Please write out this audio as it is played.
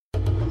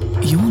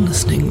You're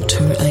listening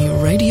to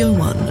a Radio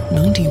 1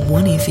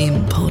 91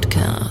 FM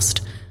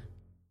podcast.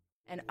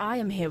 And I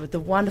am here with the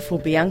wonderful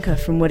Bianca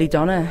from Woody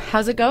Donna.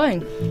 How's it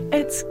going?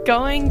 It's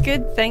going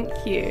good, thank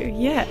you.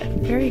 Yeah,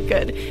 very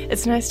good.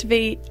 It's nice to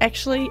be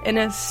actually in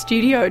a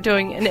studio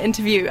doing an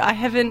interview.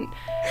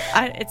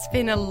 It's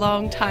been a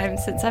long time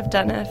since I've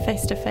done a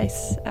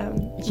face-to-face.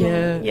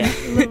 Yeah,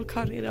 little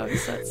corridor,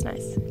 so it's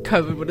nice.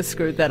 COVID would have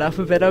screwed that up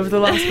a bit over the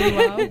last little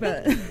while,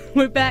 but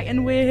we're back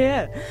and we're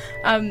here.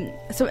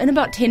 So in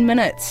about 10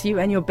 minutes, you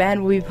and your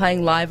band will be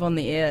playing live on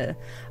the air.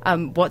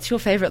 What's your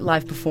favourite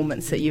live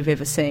performance that you've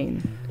ever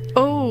seen?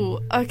 Oh,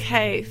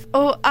 okay. It's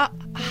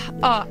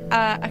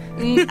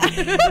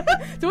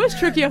always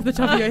tricky off the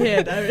top of your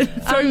head.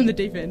 Throw you in the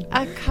deep end.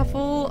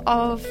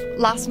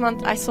 Last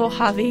month I saw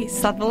Harvey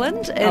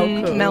Sutherland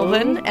in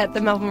Melbourne at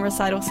the Melbourne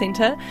Recital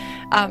Centre.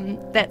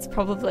 That's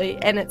probably,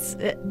 and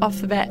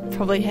off the bat,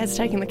 probably has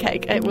taken the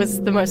cake. It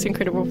was the most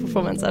incredible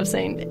performance I've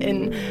seen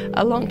in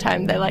a long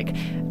time. They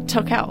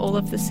took out all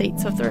of the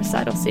seats of the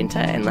recital centre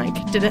and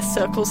did a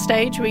circle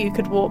stage where you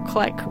could walk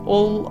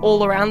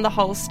all around the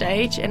whole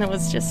stage, and it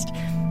was just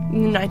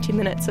 90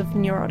 minutes of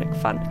neurotic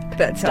fun.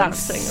 That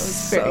sounds dancing. It was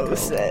so very cool.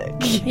 Sick.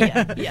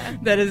 Yeah.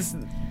 That is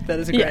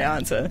a great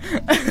answer.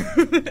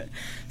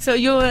 So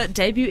your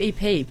debut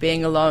EP,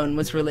 Being Alone,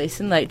 was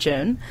released in late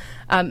June,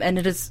 and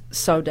it is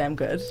so damn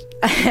good.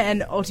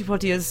 And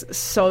Otipoti is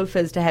so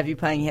fizzed to have you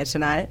playing here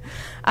tonight.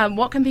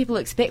 What can people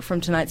expect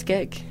from tonight's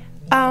gig?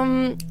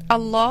 A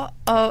lot.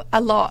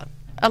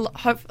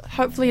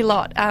 Hopefully a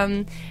lot.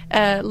 A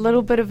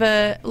little bit of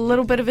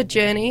a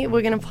journey.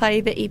 We're going to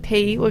play the EP.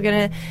 We're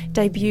going to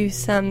debut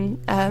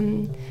some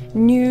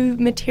new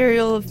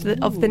material of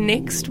the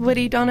next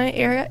Woody Donna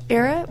era,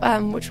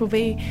 which will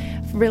be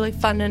really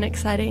fun and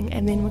exciting.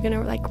 And then we're going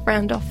to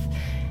round off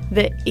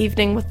the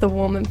evening with the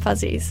Warm and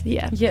Fuzzies.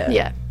 Yeah.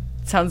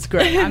 Sounds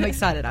great. I'm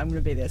excited. I'm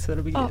going to be there, so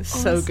it'll be so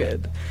awesome.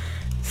 good.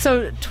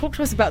 So talk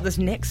to us about this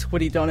next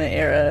Woody Donna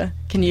era.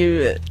 Can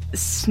you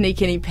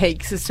sneak any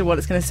peeks as to what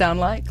it's going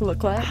to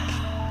look like?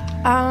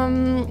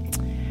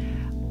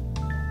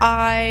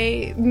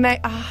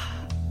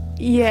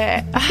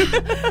 Yeah.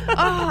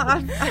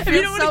 I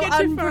feel so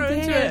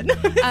unprepared.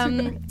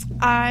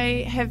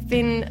 I have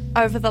been,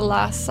 over the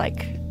last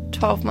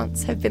 12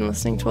 months, have been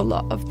listening to a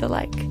lot of the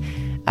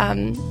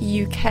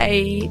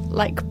UK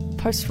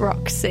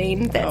post-rock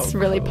scene that's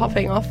really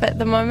popping off at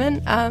the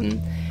moment.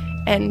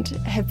 And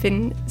have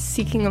been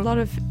seeking a lot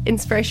of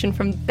inspiration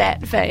from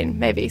that vein,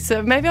 maybe.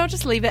 So maybe I'll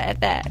just leave it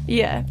at that.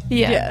 Yeah.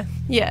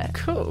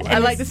 Cool. And I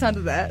like the sound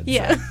of that.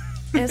 Yeah.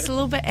 And it's a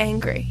little bit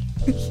angry.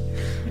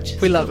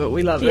 We love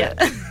it.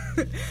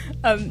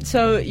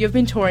 So you've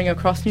been touring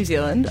across New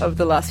Zealand over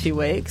the last few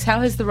weeks.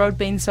 How has the road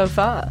been so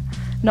far?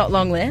 Not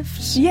long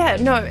left? Yeah,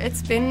 no,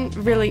 it's been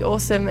really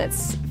awesome.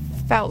 It's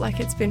felt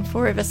like it's been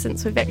forever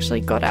since we've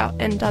actually got out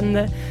and done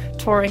the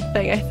touring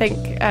thing. I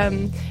think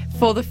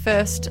for the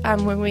first,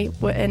 when we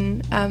were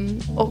in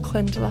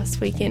Auckland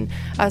last weekend,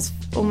 I was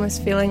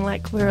almost feeling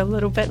like we were a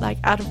little bit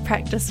out of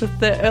practice with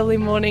the early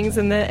mornings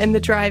and the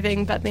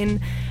driving, but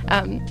then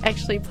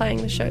actually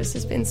playing the shows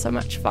has been so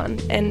much fun,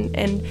 and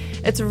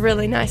it's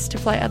really nice to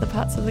play other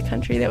parts of the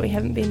country that we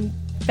haven't been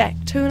back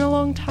to in a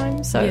long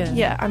time. So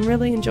yeah, I'm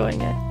really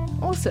enjoying it.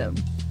 Awesome.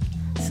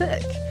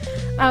 Sick.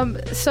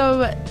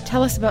 So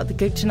tell us about the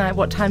gig tonight.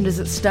 What time does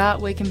it start?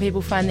 Where can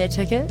people find their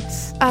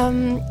tickets?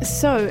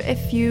 So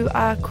if you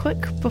are quick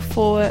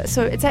before,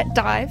 so it's at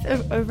Dive,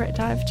 over at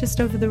Dive,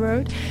 just over the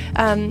road,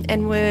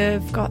 and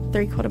we've got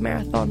 3/4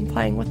 Marathon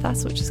playing with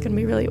us, which is going to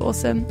be really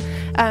awesome.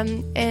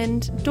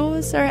 And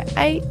doors are at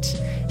 8.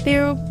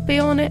 They'll be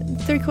on at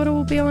 3/4.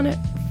 Will be on at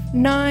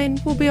 9.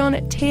 We'll be on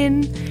at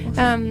 10.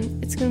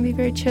 It's going to be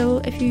very chill.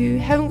 If you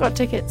haven't got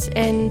tickets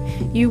and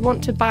you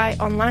want to buy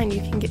online,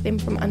 you can get them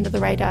from Under the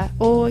Radar,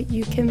 or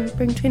you can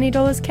bring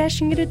 $20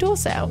 cash and get a door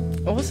sale.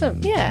 Awesome.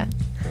 Yeah.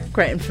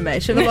 Great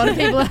information. A lot of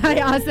people I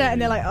ask that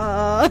and they're like,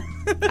 oh.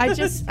 I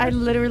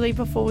literally,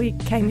 before we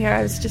came here,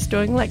 I was just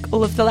doing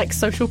all of the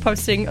social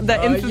posting,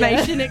 the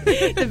information,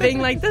 the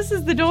being this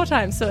is the door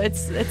time. So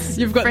it's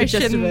you've got fresh the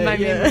gist in of it, my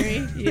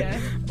memory. Yeah.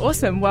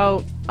 Awesome.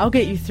 Well, I'll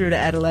get you through to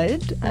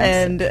Adelaide,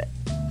 and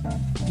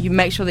you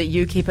make sure that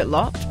you keep it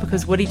locked,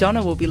 because Woody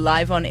Donna will be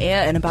live on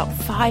air in about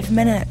 5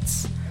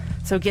 minutes.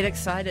 So get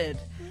excited.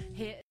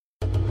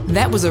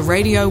 That was a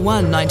Radio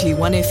 1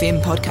 91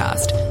 FM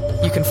podcast.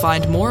 You can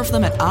find more of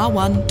them at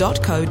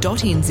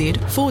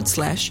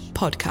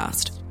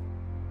r1.co.nz/podcast.